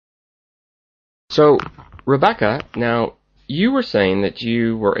So, Rebecca, now you were saying that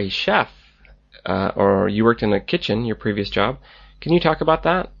you were a chef, or you worked in a kitchen, your previous job. Can you talk about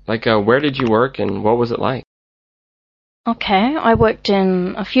that? Like, where did you work and what was it like? Okay, I worked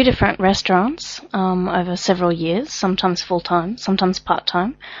in a few different restaurants over several years, sometimes full-time, sometimes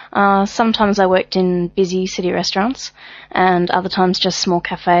part-time. Sometimes I worked in busy city restaurants, and other times just small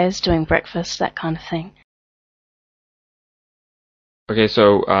cafes doing breakfast, that kind of thing. Okay,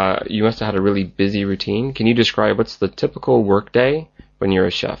 so you must have had a really busy routine. Can you describe what's the typical work day when you're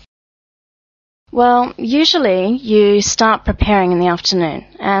a chef? Well, usually you start preparing in the afternoon,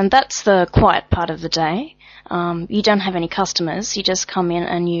 and that's the quiet part of the day. You don't have any customers. You just come in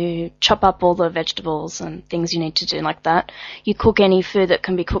and you chop up all the vegetables and things you need to do like that. You cook any food that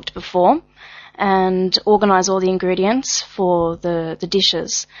can be cooked before and organize all the ingredients for the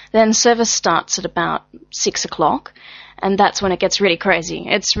dishes. Then service starts at about 6 o'clock, and that's when it gets really crazy.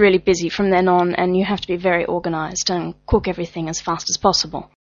 It's really busy from then on, and you have to be very organized and cook everything as fast as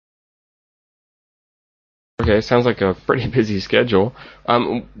possible. Okay, sounds like a pretty busy schedule.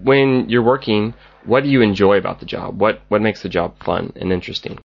 When you're working, what do you enjoy about the job? What makes the job fun and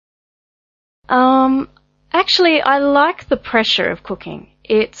interesting? Um, Actually, I like the pressure of cooking.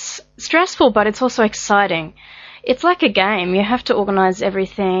 It's stressful, but it's also exciting. It's like a game. You have to organize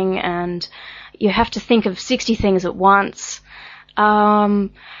everything, and you have to think of 60 things at once.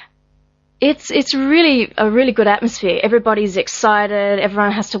 Um, it's really a really good atmosphere. Everybody's excited.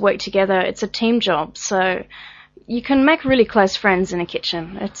 Everyone has to work together. It's a team job, so you can make really close friends in a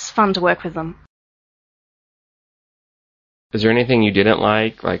kitchen. It's fun to work with them. Is there anything you didn't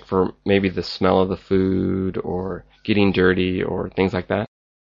like for maybe the smell of the food or getting dirty or things like that?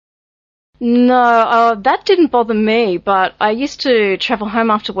 No, that didn't bother me, but I used to travel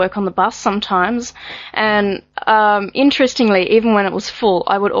home after work on the bus sometimes, and interestingly, even when it was full,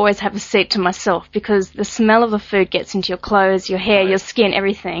 I would always have a seat to myself because the smell of the food gets into your clothes, your hair, your skin,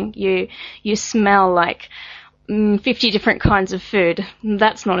 everything. You smell like 50 different kinds of food.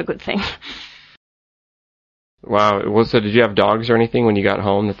 That's not a good thing. Wow. Well, so did you have dogs or anything when you got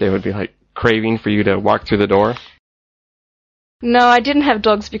home that they would be like craving for you to walk through the door? No, I didn't have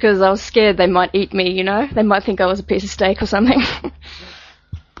dogs because I was scared they might eat me, you know? They might think I was a piece of steak or something.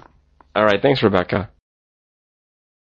 All right. Thanks, Rebecca.